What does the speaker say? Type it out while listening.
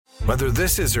Whether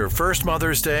this is her first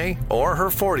Mother's Day or her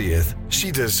 40th, she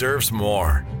deserves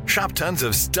more. Shop tons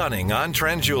of stunning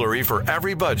on-trend jewelry for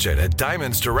every budget at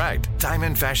Diamonds Direct.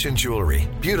 Diamond fashion jewelry,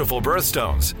 beautiful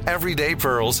birthstones, everyday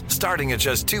pearls starting at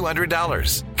just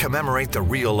 $200. Commemorate the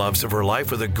real loves of her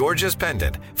life with a gorgeous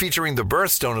pendant featuring the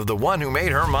birthstone of the one who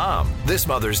made her mom. This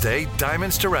Mother's Day,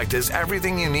 Diamonds Direct is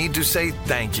everything you need to say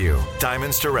thank you.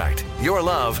 Diamonds Direct. Your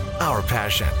love, our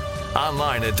passion.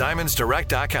 Online at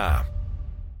diamondsdirect.com.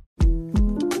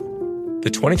 The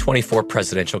 2024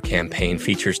 presidential campaign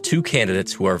features two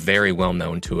candidates who are very well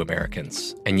known to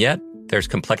Americans. And yet, there's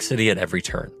complexity at every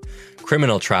turn.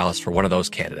 Criminal trials for one of those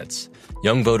candidates.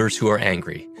 Young voters who are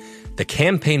angry. The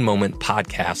Campaign Moment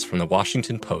podcast from the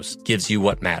Washington Post gives you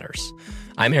what matters.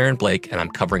 I'm Aaron Blake, and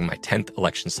I'm covering my 10th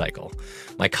election cycle.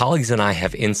 My colleagues and I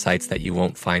have insights that you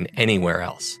won't find anywhere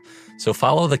else. So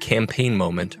follow The Campaign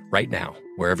Moment right now,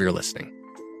 wherever you're listening.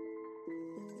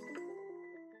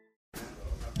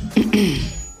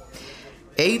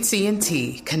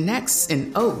 AT&T connects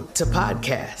an ode to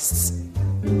podcasts.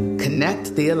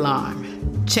 Connect the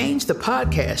alarm. Change the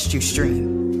podcast you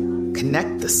stream.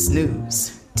 Connect the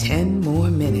snooze. 10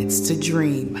 more minutes to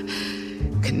dream.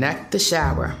 Connect the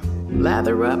shower.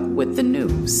 Lather up with the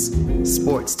news.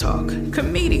 Sports talk,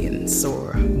 comedians,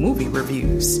 or movie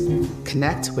reviews.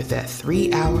 Connect with that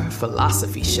 3-hour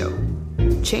philosophy show.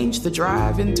 Change the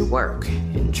drive into work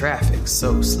in traffic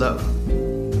so slow.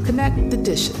 Connect the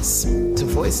dishes to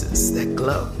voices that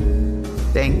glow.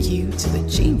 Thank you to the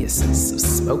geniuses of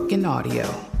spoken audio.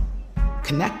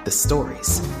 Connect the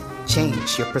stories.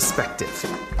 Change your perspective.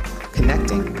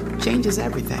 Connecting changes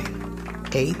everything.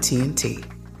 AT&T.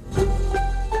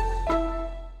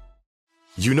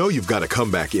 You know you've got a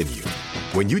comeback in you.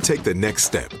 When you take the next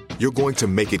step, you're going to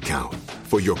make it count.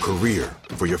 For your career,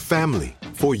 for your family,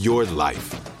 for your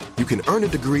life. You can earn a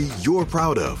degree you're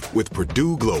proud of with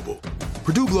Purdue Global.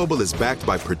 Purdue Global is backed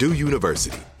by Purdue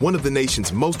University, one of the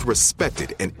nation's most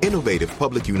respected and innovative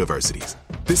public universities.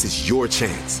 This is your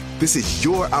chance. This is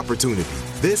your opportunity.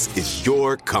 This is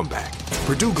your comeback.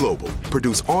 Purdue Global,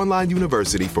 Purdue's online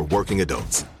university for working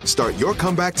adults. Start your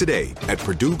comeback today at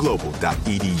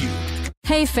purdueglobal.edu.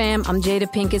 Hey fam, I'm Jada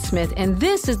Pinkett Smith, and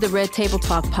this is the Red Table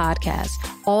Talk podcast.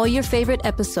 All your favorite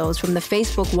episodes from the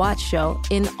Facebook Watch Show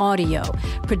in audio,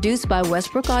 produced by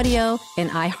Westbrook Audio and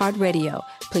iHeartRadio.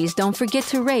 Please don't forget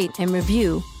to rate and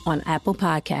review on Apple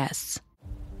Podcasts.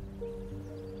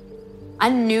 I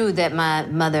knew that my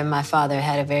mother and my father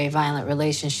had a very violent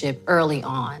relationship early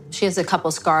on. She has a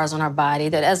couple scars on her body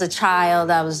that as a child,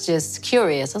 I was just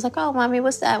curious. I was like, oh, Mommy,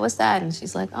 what's that? What's that? And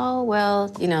she's like, oh,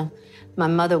 well, you know, my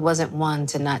mother wasn't one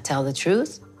to not tell the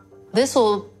truth. This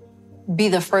will be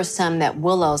the first time that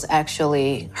Willow's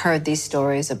actually heard these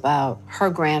stories about her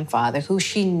grandfather, who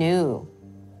she knew.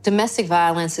 Domestic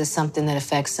violence is something that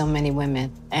affects so many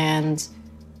women, and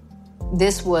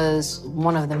this was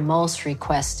one of the most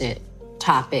requested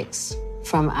topics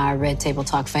from our Red Table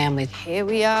Talk family. Here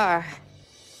we are.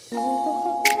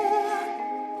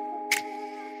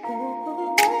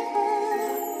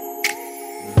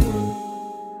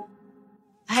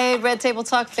 Hey, Red Table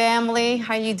Talk family,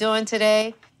 how you doing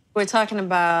today? We're talking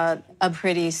about a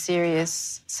pretty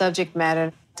serious subject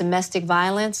matter, domestic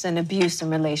violence and abuse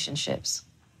in relationships.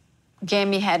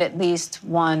 Gammy had at least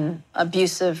one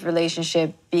abusive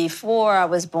relationship before I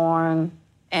was born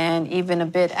and even a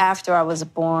bit after I was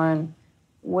born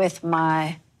with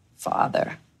my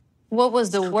father. What was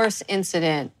the worst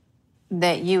incident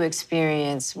that you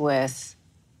experienced with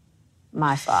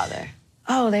my father?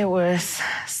 Oh, there was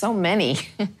so many.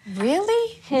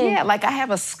 Really? Yeah, like I have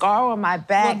a scar on my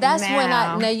back. Well, that's when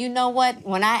now you know what?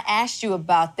 When I asked you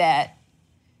about that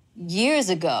years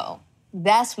ago,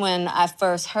 that's when I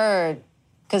first heard,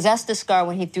 because that's the scar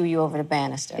when he threw you over the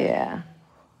banister. Yeah.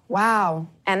 Wow.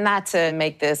 And not to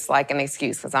make this like an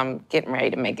excuse, because I'm getting ready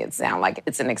to make it sound like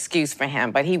it's an excuse for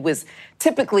him, but he was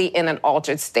typically in an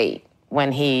altered state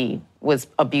when he was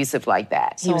abusive like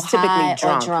that. So he was typically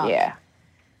drunk. Yeah.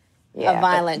 Yeah, a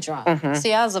violent drunk. Mm-hmm.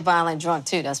 See, I was a violent drunk,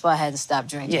 too. That's why I had to stop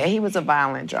drinking. Yeah, he was a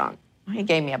violent drunk. He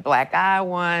gave me a black eye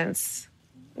once.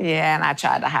 Yeah, and I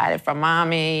tried to hide it from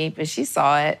Mommy, but she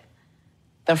saw it.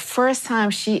 The first time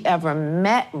she ever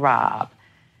met Rob,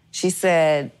 she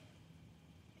said,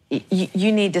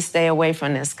 you need to stay away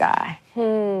from this guy.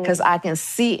 Because I can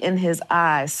see in his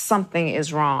eyes something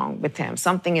is wrong with him.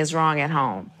 Something is wrong at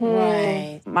home.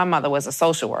 Right. My mother was a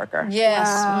social worker. Yes.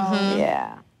 Wow. Mm-hmm.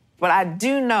 Yeah. But I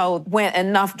do know when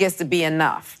enough gets to be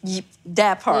enough.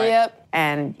 That part. Yep.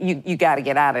 And you got to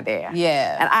get out of there.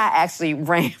 Yeah. And I actually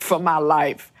ran for my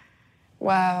life.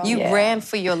 Wow. You ran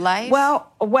for your life?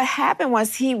 Well, what happened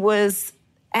was he was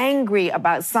angry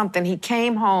about something. He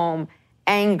came home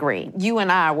angry. You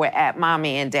and I were at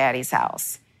Mommy and Daddy's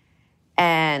house.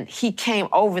 And he came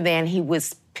over there and he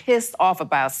was pissed off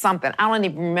about something. I don't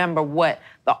even remember what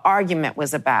the argument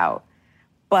was about.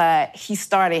 But he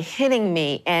started hitting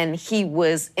me and he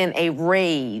was in a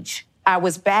rage. I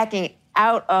was backing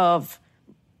out of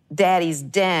Daddy's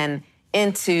den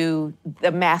into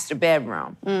the master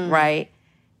bedroom, right?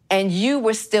 And you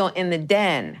were still in the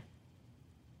den.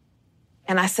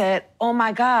 And I said, oh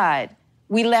my God,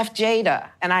 we left Jada.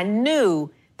 And I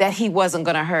knew that he wasn't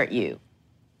gonna hurt you.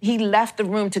 He left the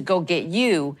room to go get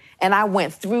you, and I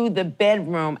went through the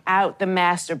bedroom, out the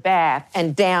master bath,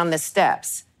 and down the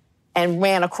steps, and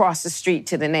ran across the street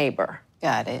to the neighbor.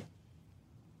 Got it.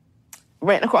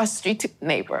 Ran across the street to the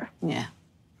neighbor. Yeah.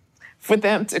 For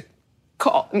them to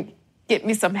call and get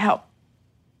me some help.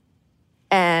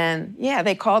 And yeah,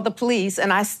 they called the police,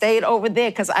 and I stayed over there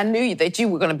because I knew that you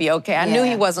were gonna be okay. I knew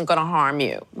he wasn't gonna harm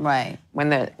you. Right. When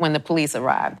the police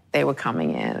arrived, they were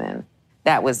coming in, and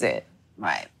that was it.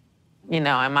 Right. You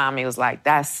know, and Mommy was like,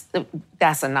 that's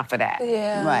enough of that.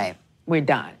 Yeah. Right. We're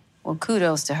done. Well,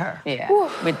 kudos to her. Yeah,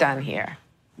 we're done here.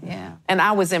 Yeah. And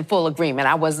I was in full agreement.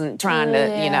 I wasn't trying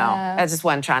to, you know, I just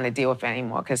wasn't trying to deal with it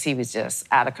anymore because he was just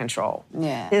out of control.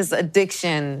 Yeah. His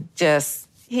addiction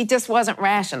he just wasn't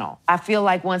rational. I feel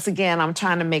like, once again, I'm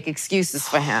trying to make excuses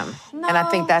for him. No. And I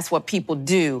think that's what people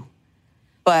do.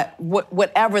 But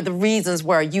whatever the reasons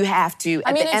were, you have to,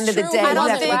 at the end of the day, you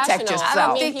have to protect yourself. I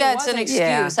don't think that's an excuse.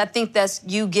 Yeah. I think that's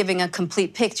you giving a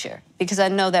complete picture. Because I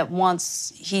know that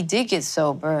once he did get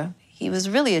sober, he was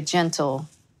really a gentle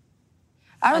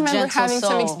I remember having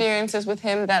some soul. experiences with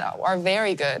him that are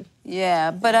very good.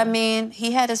 Yeah, but I mean,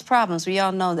 he had his problems. We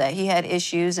all know that. He had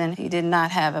issues and he did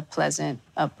not have a pleasant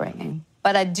upbringing.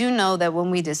 But I do know that when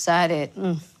we decided,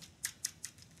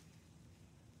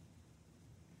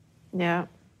 Yeah.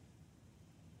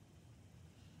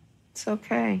 It's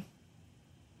okay.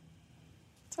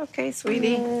 It's okay,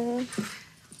 sweetie.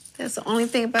 That's the only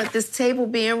thing about this table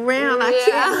being round. I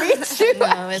can't reach you.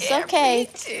 no, it's okay.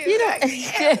 You know, I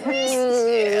can't reach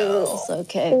you. It's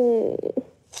okay.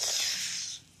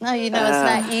 No, you know,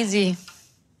 it's not easy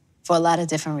for a lot of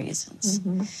different reasons.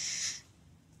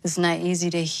 It's not easy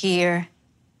to hear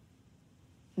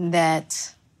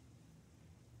that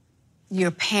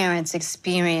your parents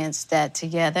experienced that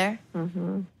together.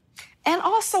 And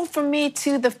also for me,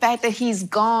 too, the fact that he's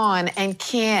gone and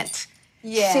can't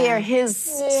share his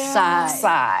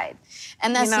side.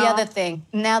 And that's You the know? other thing.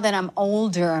 Now that I'm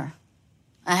older,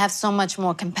 I have so much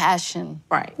more compassion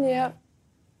Right. Yeah.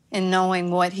 in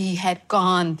knowing what he had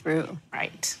gone through,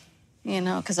 Right. you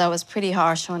know, because I was pretty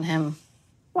harsh on him.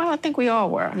 Well, I think we all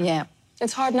were. Yeah.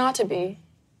 It's hard not to be.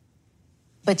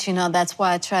 But, you know, that's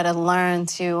why I try to learn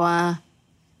to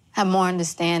have more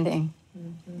understanding,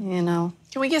 you know.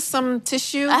 Can we get some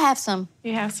tissue? I have some.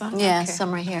 You have some? Yeah, Okay.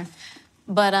 some right here.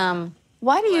 But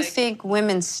why do you think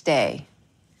women stay?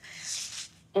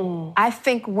 I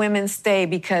think women stay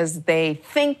because they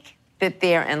think that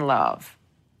they're in love.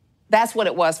 That's what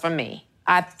it was for me.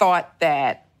 I thought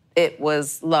that it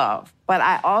was love. But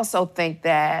I also think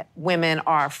that women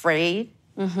are afraid.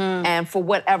 And for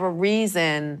whatever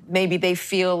reason, maybe they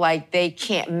feel like they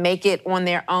can't make it on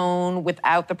their own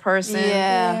without the person.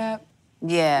 Yeah.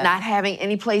 Not having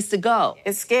any place to go.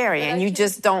 It's scary, and you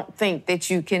just don't think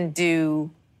that you can do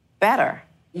better.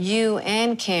 You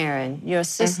and Karen, your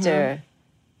sister,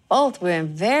 both were in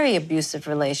very abusive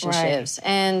relationships.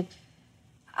 And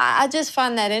I just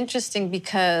find that interesting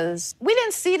because We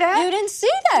didn't see that. you didn't see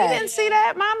that. We didn't see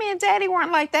that. Mommy and Daddy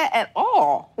weren't like that at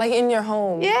all. Like in your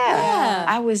home. Yeah.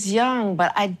 I was young,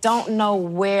 but I don't know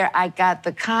where I got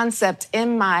the concept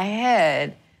in my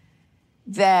head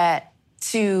that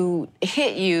to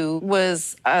hit you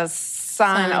was a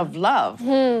sign of love.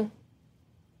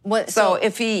 What, So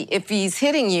if he's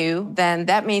hitting you, then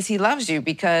that means he loves you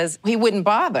because he wouldn't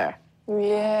bother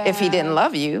Yeah. if he didn't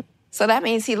love you. So that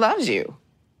means he loves you.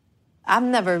 I've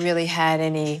never really had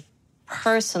any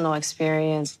personal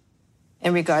experience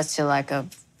in regards to like a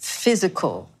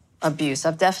physical abuse.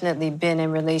 I've definitely been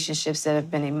in relationships that have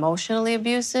been emotionally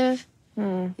abusive.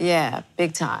 Yeah,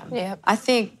 big time. Yep. I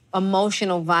think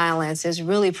emotional violence is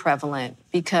really prevalent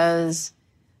because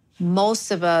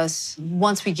most of us,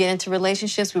 once we get into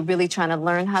relationships, we're really trying to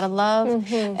learn how to love.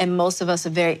 And most of us are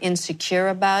very insecure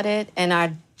about it. And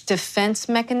our defense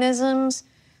mechanisms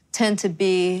tend to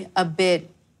be a bit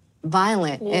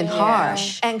violent and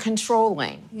harsh. And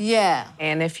controlling. Yeah.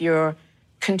 And if you're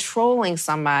controlling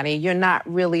somebody, you're not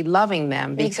really loving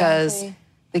them because Exactly.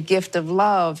 the gift of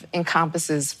love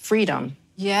encompasses freedom.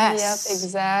 Yes. Yep,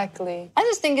 exactly. I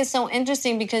just think it's so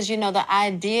interesting because, you know, the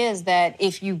idea is that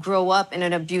if you grow up in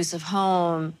an abusive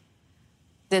home,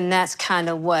 then that's kind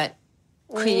of what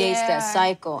creates that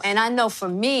cycle. And I know for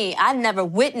me, I never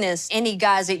witnessed any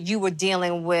guys that you were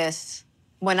dealing with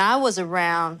when I was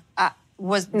around.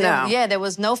 There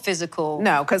was no physical.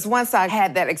 No, because once I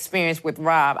had that experience with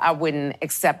Rob, I wouldn't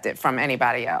accept it from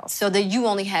anybody else. So that you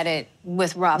only had it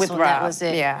with Rob. With so Rob, that was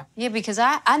it. yeah. Yeah, because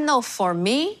I know for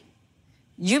me,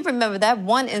 you remember that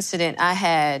one incident I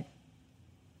had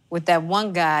with that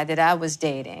one guy that I was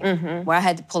dating, where I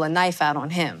had to pull a knife out on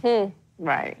him.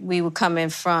 Right. We were coming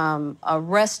from a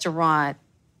restaurant,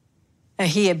 and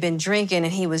he had been drinking,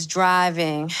 and he was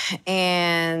driving,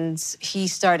 and he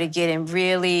started getting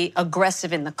really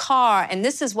aggressive in the car. And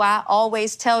this is why I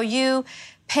always tell you,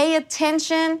 pay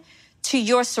attention to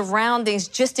your surroundings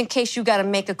just in case you got to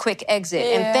make a quick exit.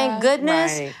 Yeah. And thank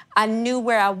goodness I knew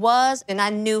where I was, and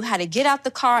I knew how to get out the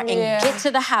car and get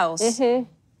to the house.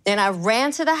 Then I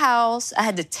ran to the house. I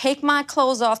had to take my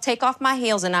clothes off, take off my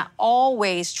heels, and I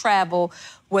always travel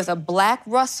with a black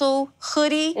Russell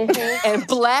hoodie and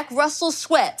black Russell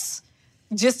sweats,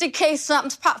 just in case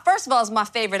something's pop. First of all, it's my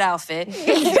favorite outfit,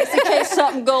 just in case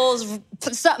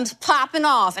something's popping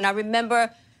off. And I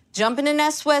remember jumping in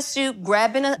that sweatsuit,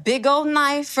 grabbing a big old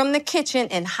knife from the kitchen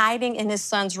and hiding in his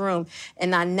son's room.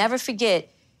 And I never forget,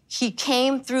 he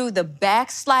came through the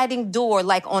back sliding door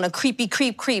like on a creepy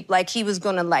creep, like he was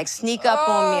gonna like sneak up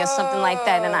on me or something like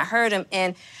that. And I heard him,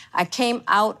 and I came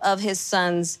out of his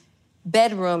son's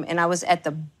bedroom, and I was at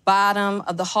the bottom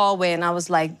of the hallway, and I was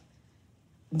like,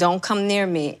 don't come near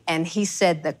me. And he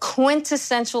said the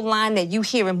quintessential line that you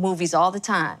hear in movies all the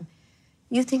time.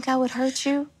 You think I would hurt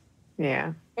you?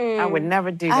 Yeah. I would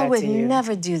never do that to you. I would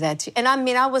never do that to you. And I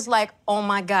mean, I was like, oh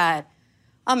my God,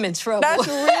 I'm in trouble. That's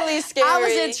really scary. I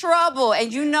was in trouble.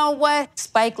 And you know what?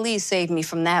 Spike Lee saved me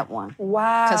from that one.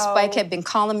 Wow. Because Spike had been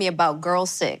calling me about Girl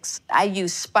 6. I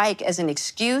used Spike as an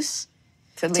excuse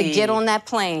to get on that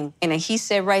plane. And he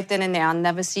said right then and there, I'll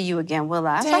never see you again, will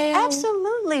I? I was like,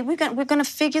 absolutely. We're gonna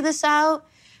figure this out.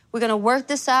 We're gonna work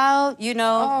this out. You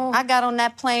know, I got on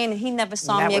that plane and he never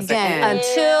saw me again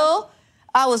until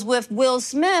I was with Will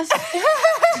Smith.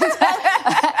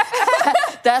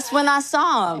 That's when I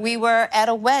saw him. We were at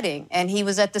a wedding, and he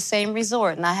was at the same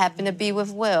resort, and I happened to be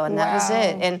with Will, and that was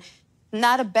it. And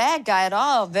not a bad guy at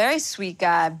all, very sweet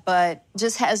guy, but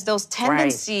just has those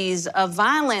tendencies of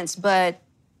violence. But,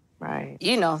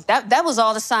 you know, that was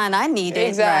all the sign I needed.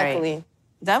 Exactly. Right.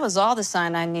 That was all the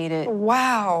sign I needed.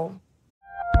 Wow.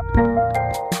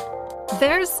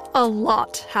 There's a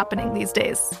lot happening these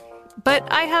days.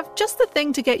 But I have just the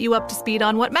thing to get you up to speed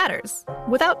on what matters,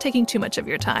 without taking too much of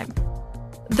your time.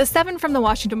 The 7 from the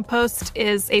Washington Post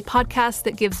is a podcast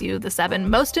that gives you the 7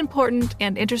 most important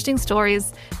and interesting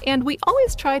stories, and we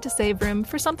always try to save room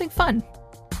for something fun.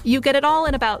 You get it all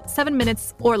in about 7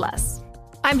 minutes or less.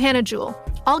 I'm Hannah Jewell.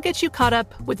 I'll get you caught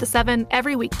up with the 7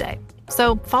 every weekday.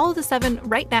 So follow the 7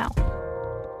 right now.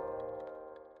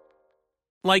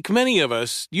 Like many of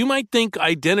us, you might think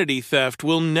identity theft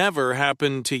will never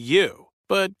happen to you.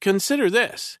 But consider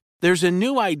this. There's a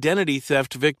new identity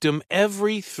theft victim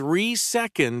every 3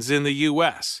 seconds in the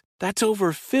U.S. That's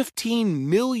over 15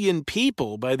 million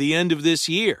people by the end of this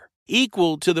year,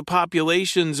 equal to the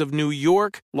populations of New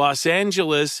York, Los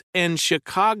Angeles, and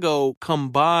Chicago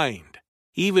combined.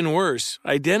 Even worse,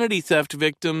 identity theft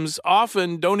victims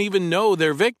often don't even know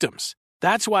they're victims.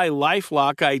 That's why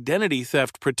LifeLock Identity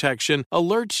Theft Protection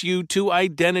alerts you to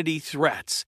identity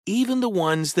threats, even the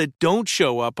ones that don't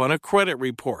show up on a credit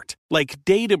report, like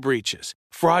data breaches,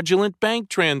 fraudulent bank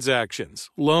transactions,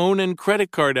 loan and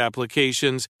credit card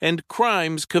applications, and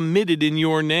crimes committed in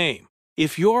your name.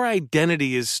 If your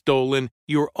identity is stolen,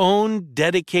 your own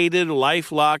dedicated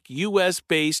LifeLock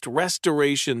U.S.-based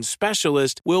restoration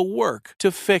specialist will work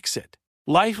to fix it.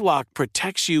 LifeLock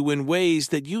protects you in ways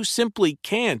that you simply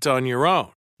can't on your own.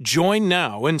 Join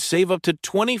now and save up to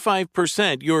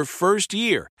 25% your first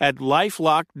year at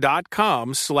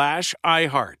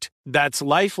LifeLock.com/iHeart. That's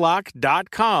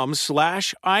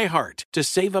LifeLock.com/iHeart to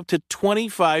save up to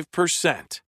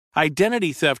 25%.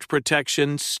 Identity theft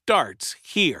protection starts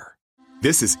here.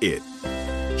 This is it.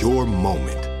 Your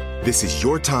moment. This is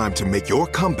your time to make your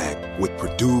comeback with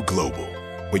Purdue Global.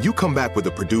 When you come back with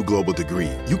a Purdue Global degree,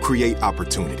 you create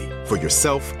opportunity for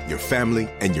yourself, your family,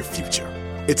 and your future.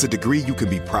 It's a degree you can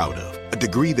be proud of, a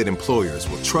degree that employers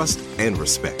will trust and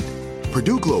respect.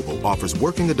 Purdue Global offers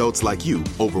working adults like you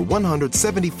over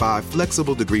 175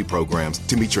 flexible degree programs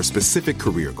to meet your specific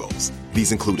career goals.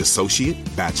 These include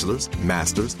associate, bachelor's,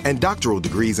 master's, and doctoral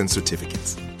degrees and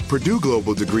certificates. Purdue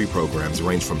Global degree programs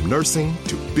range from nursing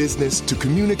to business to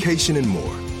communication and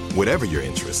more. Whatever your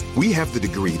interest, we have the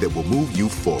degree that will move you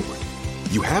forward.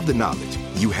 You have the knowledge,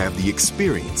 you have the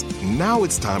experience. Now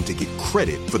it's time to get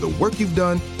credit for the work you've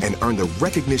done and earn the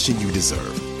recognition you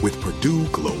deserve with Purdue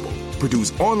Global,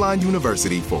 Purdue's online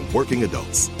university for working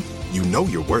adults. You know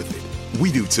you're worth it.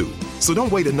 We do too. So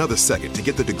don't wait another second to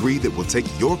get the degree that will take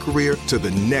your career to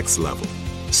the next level.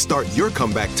 Start your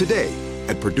comeback today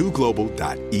at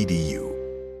purdueglobal.edu.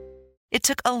 It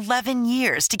took 11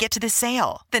 years to get to this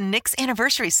sale. The Knix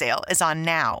Anniversary Sale is on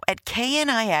now at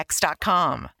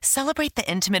knix.com. Celebrate the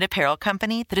intimate apparel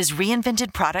company that has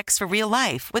reinvented products for real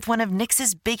life with one of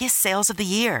Knix's biggest sales of the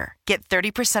year. Get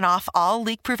 30% off all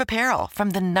leak-proof apparel from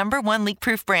the #1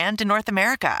 leak-proof brand in North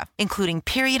America, including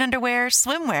period underwear,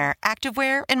 swimwear,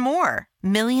 activewear, and more.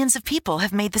 Millions of people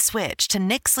have made the switch to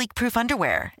Knix leak-proof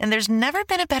underwear, and there's never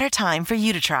been a better time for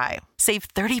you to try. Save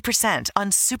 30%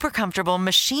 on super comfortable,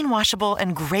 machine-washable,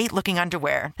 and great-looking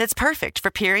underwear that's perfect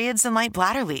for periods and light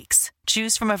bladder leaks.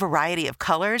 Choose from a variety of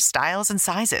colors, styles, and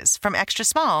sizes, from extra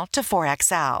small to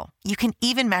 4XL. You can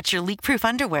even match your leak-proof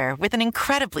underwear with an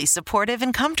incredibly supportive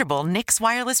and comfortable Knix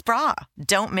wireless bra.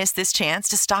 Don't miss this chance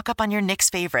to stock up on your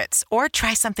Knix favorites or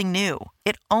try something new.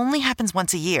 It only happens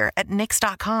once a year at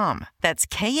Knix.com. That's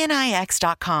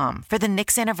KNIX.com for the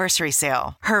Knix Anniversary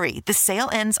Sale. Hurry, the sale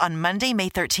ends on Monday, May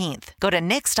 13th. Go to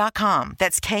Knix.com.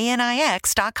 That's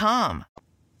KNIX.com.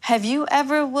 Have you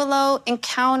ever, Willow,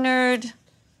 encountered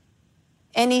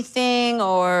anything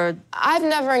or... I've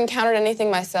never encountered anything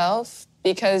myself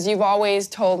because you've always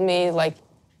told me, like,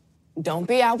 don't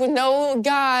be out with no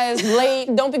guys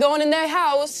late, don't be going in their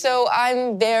house. So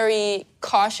I'm very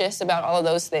cautious about all of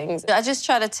those things. I just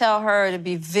try to tell her to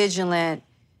be vigilant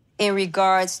in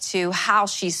regards to how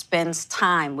she spends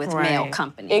time with male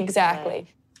company. Exactly. Right.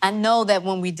 I know that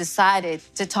when we decided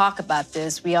to talk about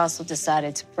this, we also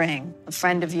decided to bring a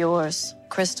friend of yours,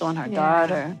 Crystal, and her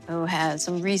daughter, who had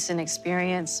some recent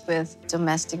experience with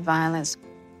domestic violence.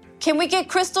 Can we get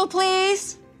Crystal,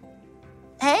 please?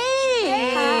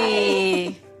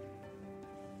 Hey!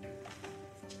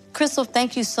 Crystal,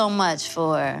 thank you so much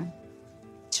for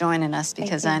joining us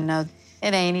because I know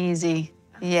it ain't easy.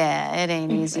 Yeah, it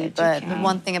ain't easy. But the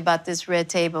one thing about this Red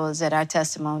Table is that our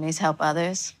testimonies help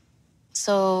others.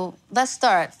 So let's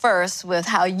start first with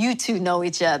how you two know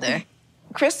each other.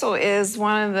 Crystal is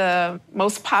one of the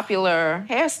most popular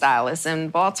hairstylists in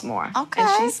Baltimore. Okay. And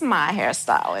she's my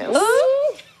hairstylist.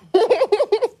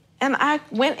 And I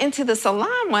went into the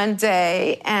salon one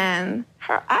day and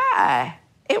her eye,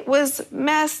 it was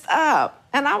messed up.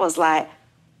 And I was like,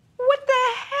 what the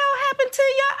hell happened to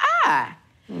your eye?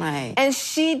 Right. And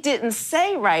she didn't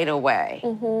say right away.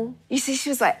 You see, she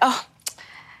was like, oh.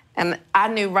 And I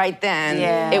knew right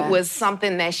then it was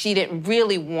something that she didn't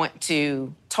really want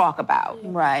to talk about.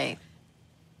 Right.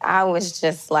 I was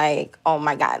just like, oh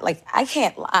my God, like, I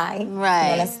can't lie. Right.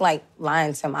 And it's like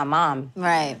lying to my mom.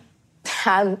 Right.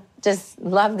 I just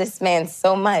love this man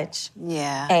so much.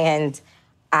 Yeah. And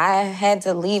I had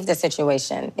to leave the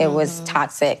situation. It was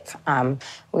toxic.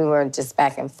 We were just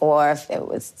back and forth. It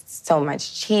was so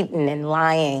much cheating and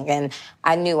lying. And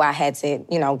I knew I had to,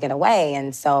 get away.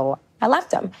 And so I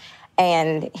left him.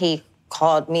 And he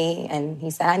called me and he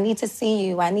said, I need to see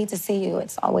you. I need to see you.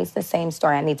 It's always the same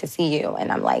story. I need to see you.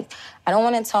 And I'm like, I don't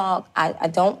want to talk.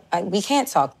 We can't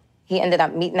talk. He ended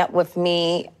up meeting up with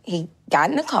me. He got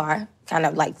in the car, kind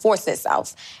of like forced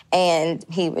himself. And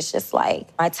he was just like,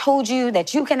 I told you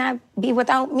that you cannot be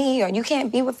without me or you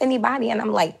can't be with anybody. And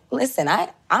I'm like, listen,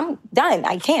 I'm done.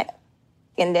 I can't.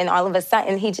 And then all of a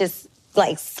sudden he just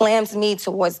like slams me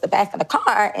towards the back of the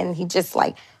car and he just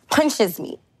like punches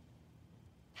me.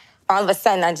 All of a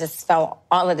sudden, I just felt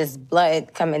all of this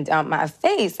blood coming down my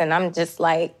face, and I'm just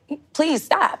like, please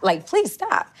stop, please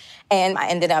stop. And I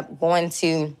ended up going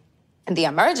to the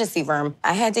emergency room.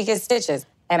 I had to get stitches.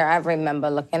 And I remember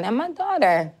looking at my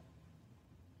daughter.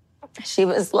 She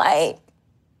was like,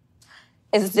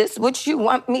 is this what you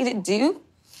want me to do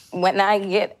when I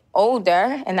get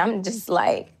older? And I'm just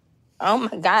like, oh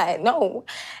my God, no.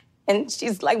 And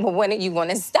she's like, well, when are you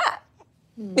gonna stop?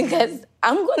 Because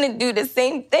I'm gonna do the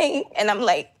same thing. And I'm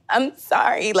like, I'm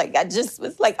sorry. I just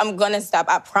was like, I'm gonna stop,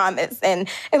 I promise. And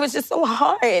it was just so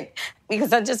hard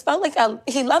because I just felt like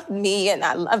he loved me and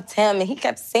I loved him. And he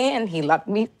kept saying he loved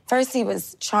me. First, he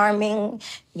was charming,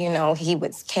 he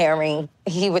was caring.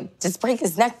 He would just break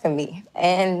his neck for me.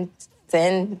 And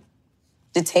then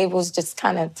the tables just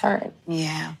kind of turned.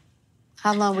 Yeah.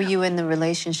 How long were you in the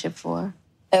relationship for?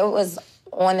 It was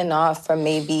on and off for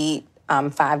maybe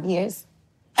 5 years.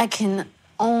 I can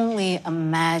only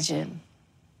imagine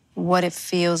what it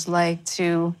feels like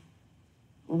to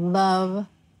love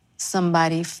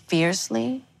somebody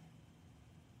fiercely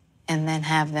and then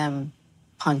have them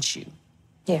punch you.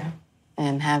 Yeah.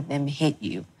 And have them hit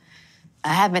you.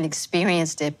 I haven't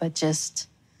experienced it, but just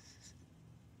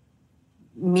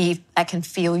me, I can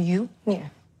feel you. Yeah.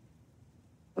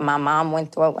 My mom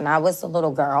went through it when I was a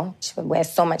little girl. She would wear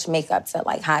so much makeup to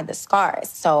like hide the scars.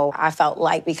 So I felt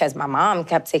like because my mom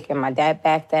kept taking my dad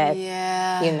back that,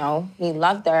 you know, he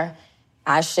loved her,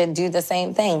 I should do the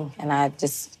same thing. And I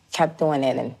just kept doing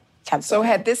it and kept So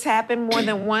had this happened more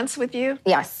than once with you?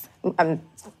 Yes.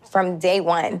 From day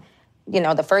one. You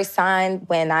know, the first time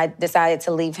when I decided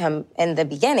to leave him in the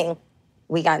beginning,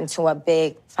 we got into a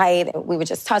big fight. We were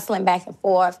just tussling back and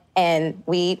forth, and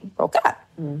we broke up.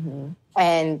 Mm-hmm.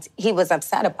 And he was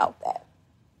upset about that.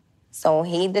 So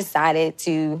he decided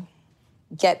to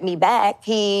get me back.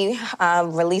 He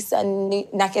released a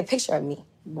naked picture of me.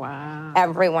 Wow.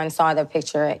 Everyone saw the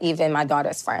picture, even my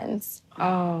daughter's friends.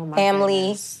 Oh, my family,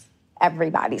 goodness.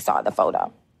 Everybody saw the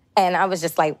photo. And I was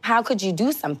just like, how could you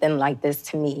do something like this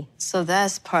to me? So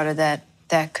that's part of that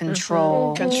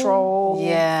control. Mm-hmm. Control.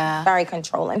 Yeah. Very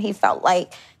controlling. He felt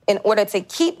like in order to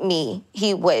keep me,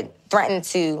 he would threaten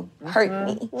to hurt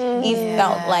me. He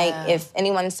felt like if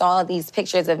anyone saw these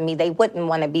pictures of me, they wouldn't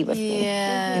want to be with me.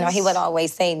 You know, he would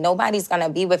always say, nobody's going to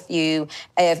be with you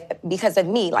because of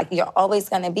me. Like, you're always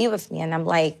going to be with me. And I'm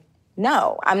like,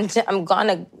 no, I'm going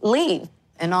to leave.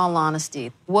 In all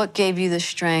honesty, what gave you the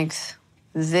strength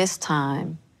this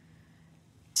time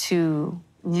to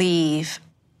leave?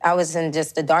 I was in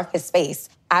just the darkest space.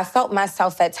 I felt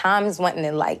myself at times wanting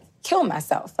to like kill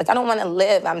myself. Like, I don't want to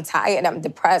live. I'm tired. I'm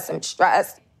depressed. I'm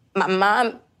stressed. My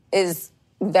mom is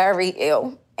very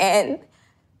ill. And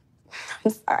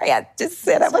I'm sorry, I just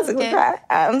said I wasn't going to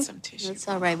cry. Some tissue. It's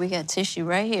all right. We got tissue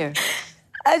right here.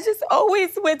 I just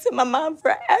always went to my mom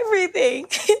for everything.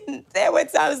 There were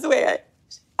times where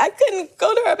I couldn't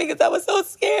go to her because I was so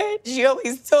scared. She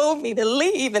always told me to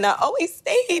leave, and I always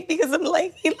stayed because I'm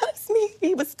like, he loves me.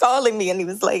 He was calling me, and he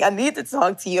was like, I need to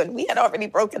talk to you, and we had already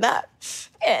broken up.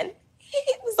 And he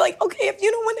was like, okay, if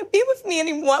you don't want to be with me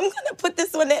anymore, I'm going to put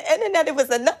this on the internet. It was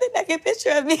another naked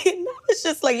picture of me, and I was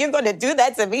just like, you're going to do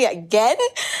that to me again?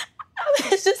 I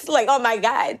was just like, oh, my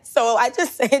God. So I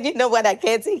just said, you know what, I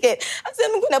can't take it. I said,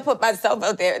 I'm going to put myself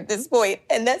out there at this point.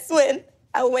 And that's when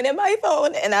I went in my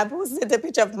phone and I posted the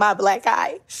picture of my black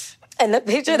eye. And the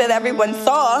picture that everyone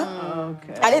saw,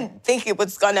 I didn't think it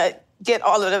was going to get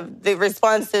all of the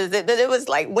responses. It was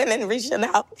like women reaching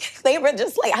out. They were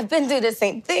just like, I've been through the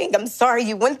same thing. I'm sorry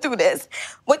you went through this.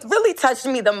 What really touched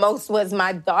me the most was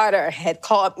my daughter had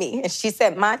called me and she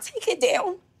said, Ma, take it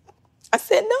down. I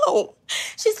said, no.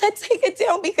 She said, take it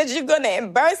down because you're going to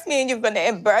embarrass me and you're going to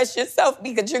embarrass yourself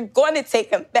because you're going to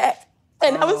take him back.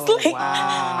 And I was like,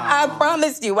 I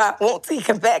promise you I won't take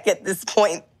him back at this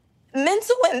point.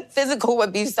 Mental and physical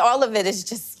abuse, all of it is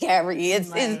just scary.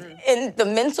 And the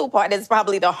mental part is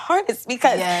probably the hardest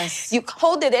because you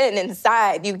hold it in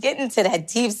inside. You get into that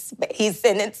deep space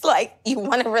and it's like you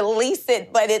want to release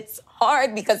it, but it's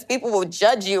hard because people will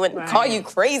judge you and call you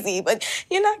crazy. But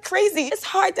you're not crazy. It's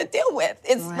hard to deal with.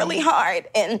 It's really hard.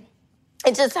 And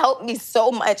it just helped me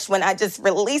so much when I just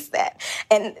released that.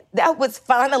 And that was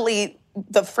finally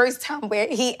the first time where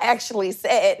he actually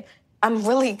said, I'm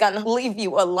really gonna leave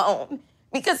you alone,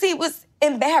 because he was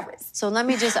embarrassed. So let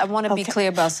me just, I wanna be clear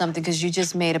about something, because you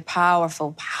just made a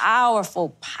powerful,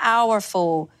 powerful,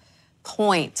 powerful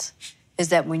point, is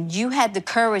that when you had the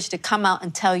courage to come out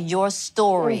and tell your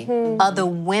story, other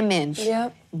women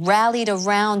rallied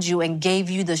around you and gave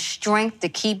you the strength to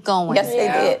keep going. Yes, they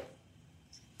did.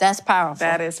 That's powerful.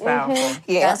 That is powerful.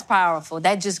 That's powerful.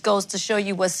 That just goes to show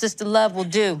you what sister love will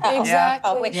do.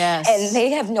 Exactly. Yes. And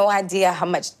they have no idea how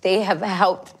much they have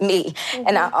helped me.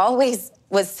 And I always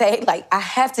would say, like, I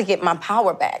have to get my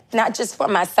power back, not just for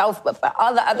myself, but for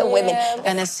all the other women.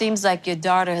 And it seems like your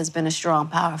daughter has been a strong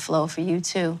power flow for you,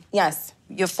 too. Yes.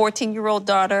 Your 14-year-old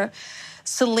daughter,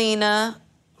 Selena,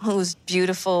 who's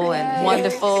beautiful and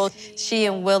wonderful. She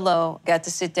and Willow got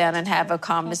to sit down and have a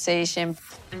conversation.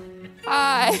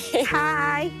 Hi.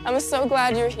 Hi. I'm so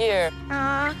glad you're here.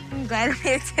 I'm glad I'm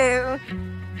here too.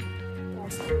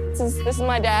 This is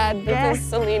my dad. This is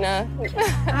Selena.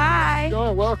 Hi.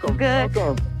 Welcome. Good.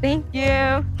 Welcome. Thank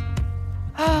you.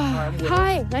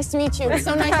 Hi. Nice to meet you. It's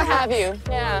so nice to have you.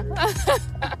 Yeah.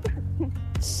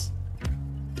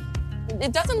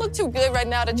 It doesn't look too good right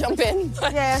now to jump in,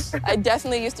 but I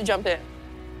definitely used to jump in.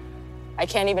 I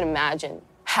can't even imagine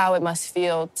how it must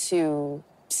feel to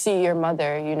see your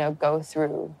mother, you know, go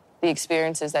through the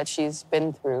experiences that she's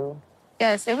been through.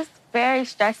 Yes, it was very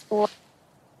stressful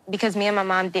because me and my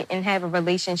mom didn't have a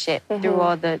relationship through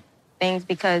all the things,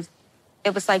 because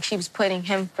it was like she was putting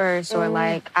him first, or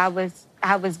like I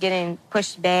was getting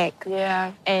pushed back.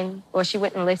 Yeah. Or she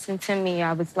wouldn't listen to me.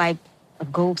 I was like a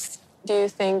ghost. Do you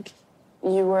think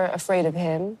you were afraid of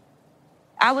him?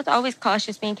 I was always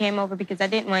cautious when he came over because I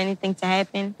didn't want anything to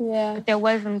happen. Yeah. But there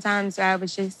was some times where I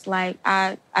was just like,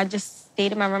 I just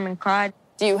stayed in my room and cried.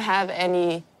 Do you have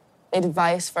any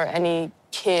advice for any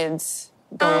kids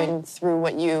going through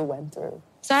what you went through?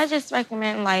 So I just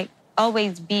recommend, like,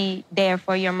 always be there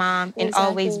for your mom and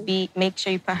always make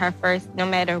sure you put her first, no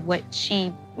matter what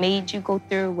she made you go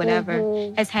through,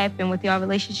 whatever has happened with your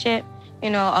relationship. You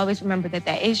know, always remember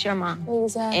that is your mom.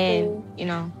 Exactly. And, you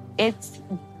know, it's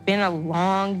been a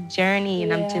long journey,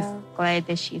 and I'm just glad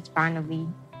that she's finally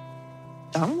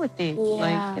done with it. Yeah.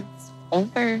 Like, it's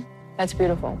over. That's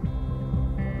beautiful.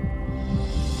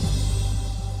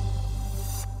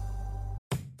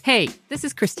 Hey, this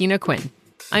is Christina Quinn.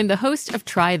 I'm the host of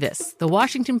Try This, the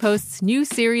Washington Post's new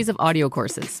series of audio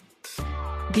courses.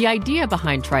 The idea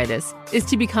behind Try This is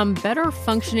to become better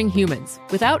functioning humans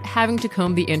without having to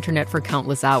comb the internet for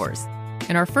countless hours.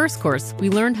 In our first course, we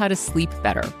learned how to sleep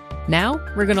better. Now,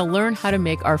 we're going to learn how to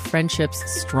make our friendships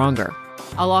stronger.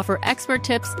 I'll offer expert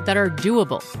tips that are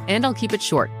doable, and I'll keep it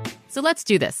short. So let's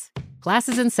do this. Class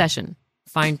is in session.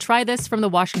 Find Try This from the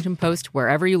Washington Post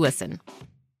wherever you listen.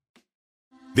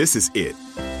 This is it.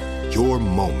 Your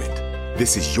moment.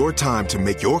 This is your time to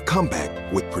make your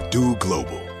comeback with Purdue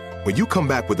Global. When you come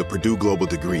back with a Purdue Global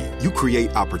degree, you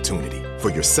create opportunity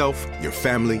for yourself, your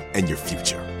family, and your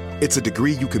future. It's a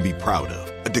degree you can be proud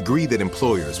of, a degree that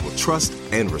employers will trust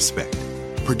and respect.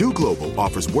 Purdue Global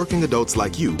offers working adults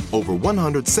like you over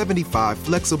 175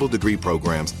 flexible degree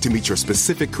programs to meet your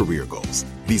specific career goals.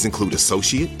 These include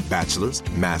associate, bachelor's,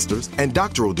 master's, and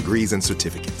doctoral degrees and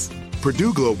certificates.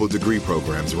 Purdue Global degree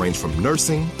programs range from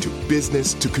nursing to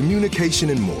business to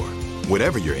communication and more.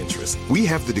 Whatever your interest, we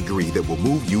have the degree that will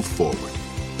move you forward.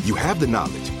 You have the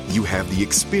knowledge, you have the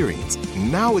experience.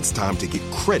 Now it's time to get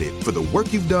credit for the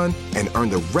work you've done and earn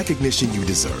the recognition you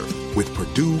deserve with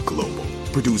Purdue Global,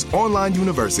 Purdue's online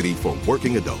university for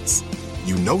working adults.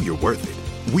 You know you're worth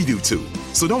it. We do too.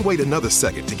 So don't wait another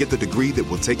second to get the degree that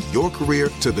will take your career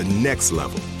to the next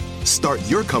level. Start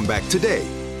your comeback today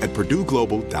at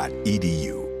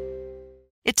purdueglobal.edu.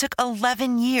 It took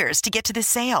 11 years to get to this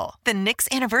sale. The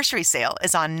Knix Anniversary Sale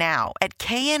is on now at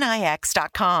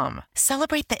knix.com.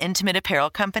 Celebrate the intimate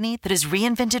apparel company that has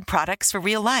reinvented products for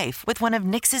real life with one of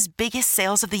Knix's biggest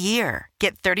sales of the year.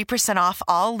 Get 30% off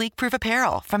all leak-proof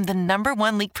apparel from the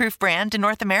 #1 leak-proof brand in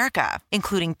North America,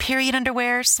 including period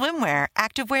underwear, swimwear,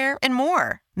 activewear, and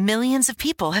more. Millions of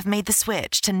people have made the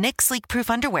switch to Knix leak-proof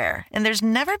underwear, and there's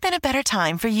never been a better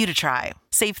time for you to try.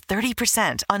 Save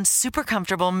 30% on super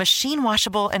comfortable,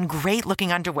 machine-washable, and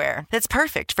great-looking underwear that's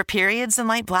perfect for periods and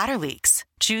light bladder leaks.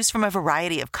 Choose from a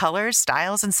variety of colors,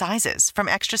 styles, and sizes, from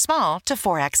extra small to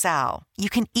 4XL. You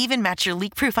can even match your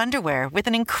leak-proof underwear with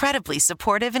an incredibly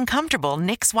supportive and comfortable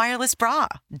Knix wireless bra.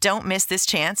 Don't miss this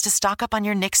chance to stock up on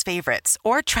your Knix favorites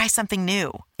or try something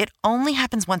new. It only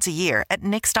happens once a year at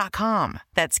Knix.com.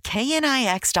 That's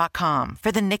KNIX.com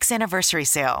for the Knix Anniversary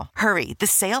Sale. Hurry, the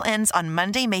sale ends on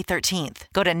Monday, May 13th.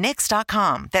 Go to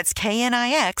Knix.com. That's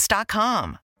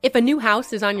KNIX.com. If a new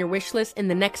house is on your wish list in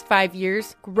the next 5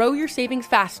 years, grow your savings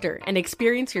faster and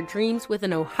experience your dreams with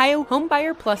an Ohio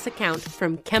Homebuyer Plus account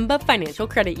from Kemba Financial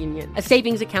Credit Union. A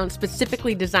savings account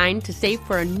specifically designed to save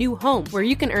for a new home, where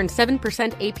you can earn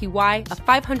 7% APY, a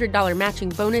 $500 matching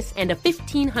bonus, and a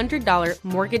 $1,500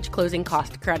 mortgage closing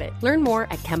cost credit. Learn more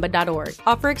at Kemba.org.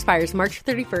 Offer expires March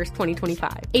 31st,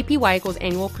 2025. APY equals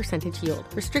annual percentage yield.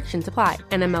 Restrictions apply.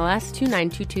 NMLS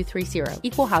 292230.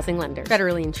 Equal housing lender.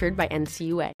 Federally insured by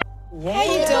NCUA. Yeah. How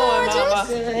you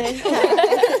doing,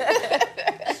 Mama?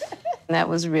 That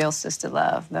was real sister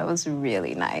love. That was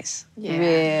really nice. Yeah.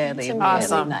 Really,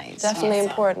 awesome. really nice. Definitely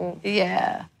important.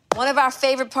 Yeah. One of our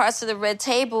favorite parts of the Red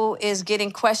Table is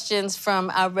getting questions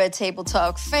from our Red Table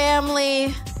Talk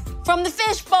family from the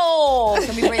fishbowl.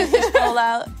 Can we bring the fishbowl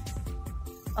out?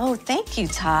 Oh, thank you,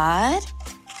 Todd.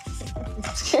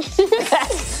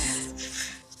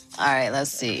 All right,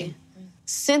 let's see.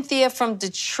 Cynthia from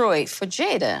Detroit for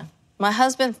Jada. My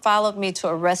husband followed me to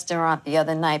a restaurant the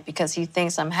other night because he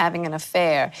thinks I'm having an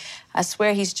affair. I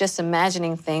swear he's just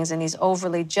imagining things and he's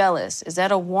overly jealous. Is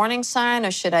that a warning sign,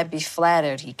 or should I be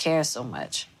flattered he cares so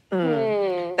much?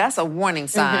 That's a warning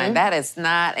sign. That is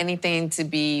not anything to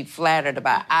be flattered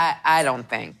about, I don't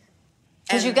think.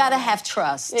 Because you got to have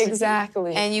trust.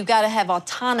 Exactly. And you got to have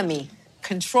autonomy.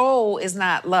 control is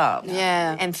not love.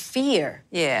 Yeah. And fear.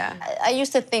 Yeah. I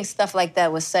used to think stuff like that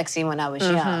was sexy when I was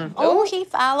young. Mhm. Oh, he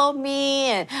followed me,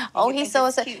 and he's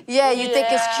so cute. Yeah, you think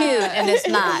it's cute, and it's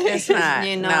not. It's not.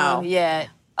 You know, No. yeah.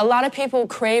 A lot of people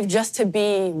crave just to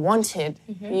be wanted,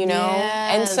 you know?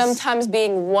 And Yes. sometimes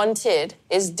being wanted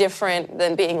is different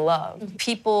than being loved.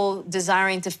 People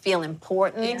desiring to feel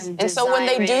important. And so when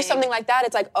they do something like that,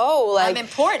 it's like, oh, like... I'm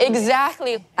important.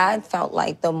 Exactly. I felt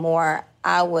like the more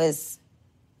I was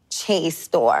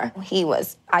chased or he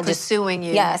was... Pursuing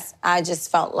you. Yes, I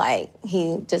just felt like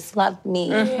he just loved me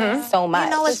so much.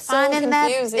 You know, it's so fun in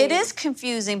that. confusing. It is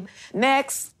confusing.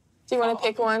 Next. Do you want to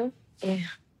pick one? Yeah.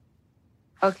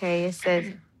 Okay, it says,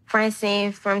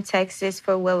 Francine from Texas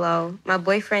for Willow. My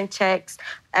boyfriend checks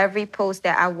every post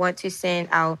that I want to send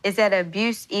out. Is that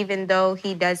abuse even though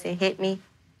he doesn't hit me?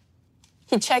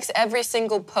 He checks every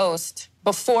single post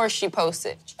before she posts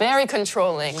it. Very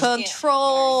controlling.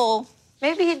 Control.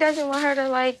 Maybe he doesn't want her to,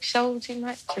 like, show too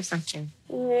much or something.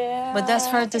 Yeah. But that's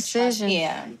her decision.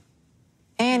 Yeah.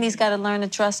 And he's got to learn to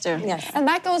trust her. Yes. And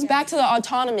that goes back to the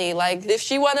autonomy. Like, if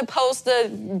she want to post the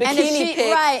bikini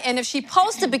pic... Right, and if she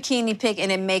posts a bikini pic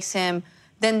and it makes him,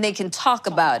 then they can talk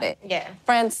about it. Yeah.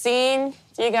 Francine,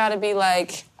 you got to be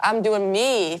like, I'm doing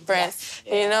me,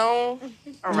 you know?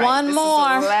 All right, One this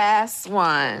more. is the last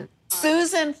one.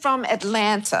 Susan from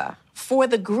Atlanta for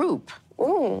the group.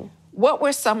 Ooh. What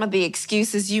were some of the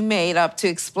excuses you made up to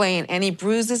explain any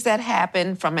bruises that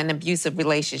happened from an abusive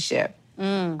relationship?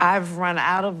 I've run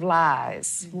out of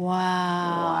lies.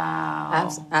 Wow.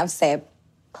 I've said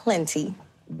plenty.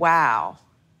 Wow.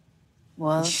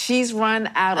 Well, she's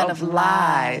run out of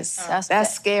lies.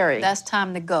 That's scary. That's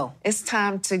time to go. It's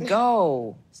time to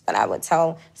go. But I would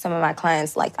tell some of my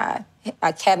clients, like, a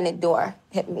cabinet door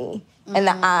hit me in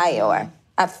the eye, or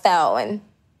I fell, and,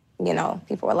 you know,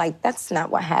 people were like, that's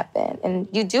not what happened. And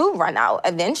you do run out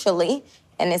eventually,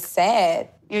 and it's sad.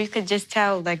 You could just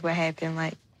tell, like, what happened,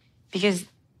 like, because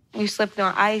you slipped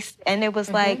on ice, and it was,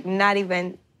 like, not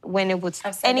even when it was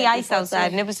any ice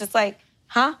outside, and it was just like,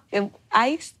 huh?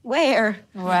 Ice? Where?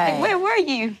 Right. Like, where were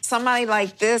you? Somebody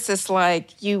like this, it's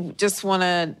like you just want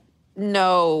to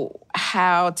know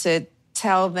how to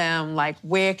tell them, like,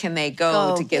 where can they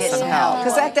go to get some help.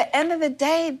 Because at the end of the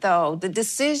day, though, the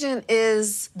decision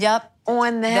is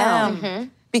on them.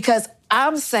 Because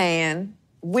I'm saying,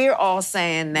 we're all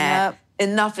saying that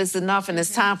enough is enough and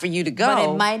it's time for you to go. But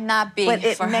it might not be But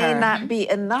it for may her. not be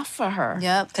enough for her.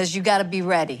 Yep, because you got to be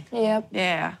ready. Yep.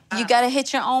 Yeah. You got to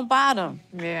hit your own bottom.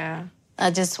 Yeah. I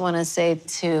just want to say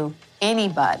to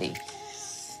anybody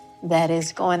that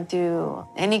is going through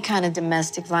any kind of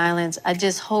domestic violence, I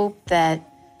just hope that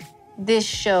this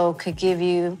show could give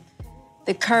you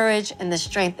the courage and the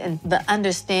strength and the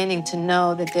understanding to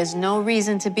know that there's no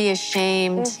reason to be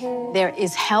ashamed. There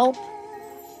is help,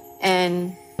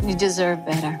 and you deserve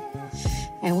better.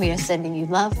 And we are sending you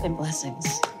love and blessings.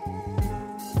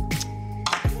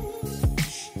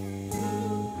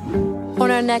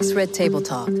 On our next Red Table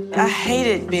Talk. I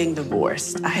hated being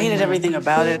divorced. I hated everything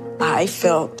about it. I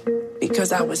felt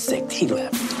because I was sick, he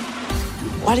left.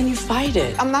 Why didn't you fight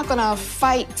it? I'm not gonna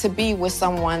fight to be with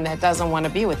someone that doesn't want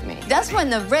to be with me. That's when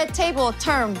the red table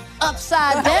turn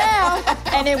upside down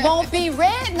and it won't be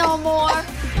red no more.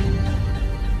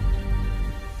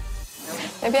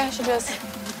 Maybe I should just...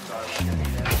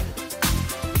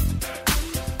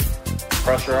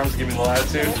 Cross your arms, give me the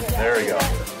latitude. There we go.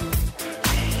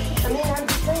 I mean, I'm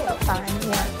still fine,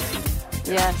 yeah.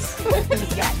 Yes.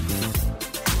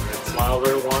 Smile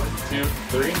there, 1, 2,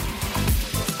 3.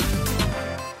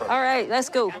 All right, let's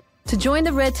go. To join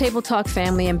the Red Table Talk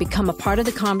family and become a part of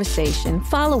the conversation,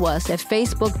 follow us at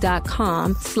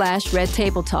facebook.com/Red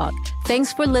Table Talk.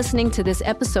 Thanks for listening to this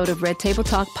episode of Red Table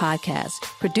Talk podcast,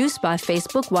 produced by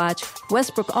Facebook Watch,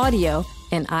 Westbrook Audio,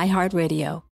 and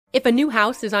iHeartRadio. If a new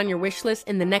house is on your wish list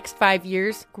in the next 5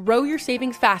 years, grow your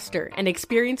savings faster and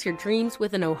experience your dreams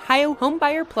with an Ohio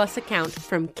Homebuyer Plus account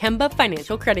from Kemba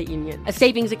Financial Credit Union. A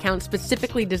savings account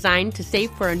specifically designed to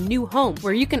save for a new home,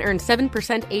 where you can earn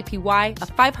 7% APY, a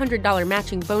 $500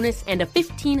 matching bonus, and a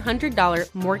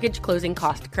 $1,500 mortgage closing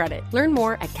cost credit. Learn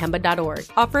more at Kemba.org.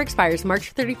 Offer expires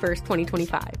March 31st,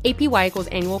 2025. APY equals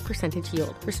annual percentage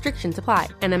yield. Restrictions apply.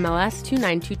 NMLS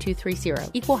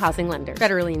 292230. Equal housing lender.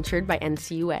 Federally insured by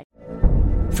NCUA.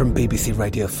 From BBC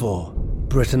Radio 4,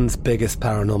 Britain's biggest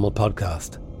paranormal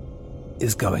podcast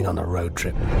is going on a road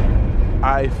trip.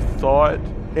 I thought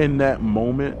in that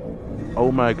moment,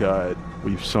 oh my God,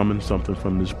 we've summoned something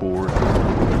from this board.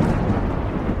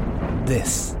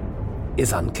 This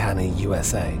is Uncanny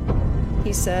USA.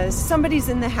 He says, somebody's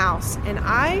in the house, and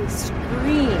I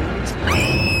screamed.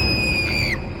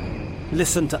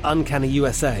 Listen to Uncanny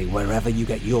USA wherever you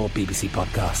get your BBC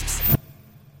podcasts,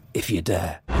 if you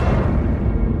dare.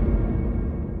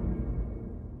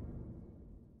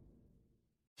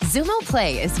 Xumo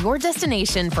Play is your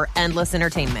destination for endless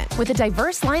entertainment. With a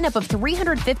diverse lineup of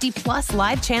 350-plus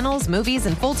live channels, movies,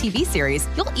 and full TV series,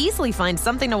 you'll easily find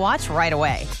something to watch right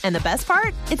away. And the best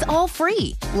part? It's all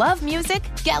free. Love music?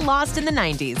 Get lost in the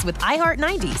 90s with iHeart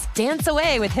 90s, dance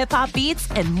away with hip-hop beats,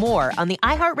 and more on the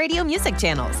iHeartRadio music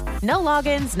channels. No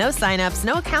logins, no signups,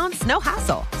 no accounts, no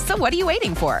hassle. So what are you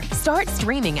waiting for? Start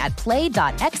streaming at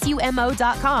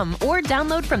play.xumo.com or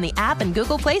download from the app and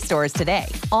Google Play stores today.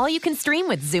 All you can stream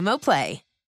with Xumo Play.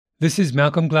 This is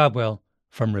Malcolm Gladwell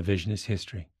from Revisionist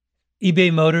History.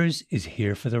 eBay Motors is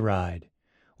here for the ride.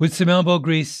 With some elbow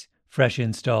grease, fresh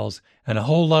installs, and a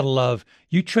whole lot of love,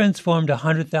 you transformed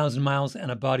 100,000 miles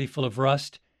and a body full of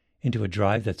rust into a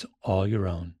drive that's all your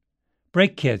own.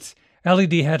 Brake kits,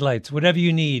 LED headlights, whatever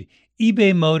you need,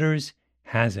 eBay Motors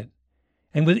has it.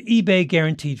 And with eBay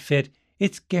Guaranteed Fit,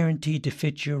 it's guaranteed to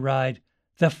fit your ride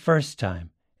the first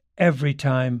time, every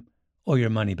time, or your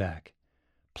money back.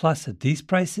 Plus, at these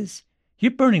prices,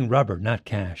 you're burning rubber, not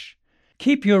cash.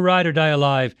 Keep your ride or die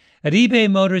alive at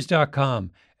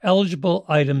ebaymotors.com. Eligible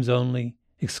items only.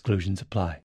 Exclusions apply.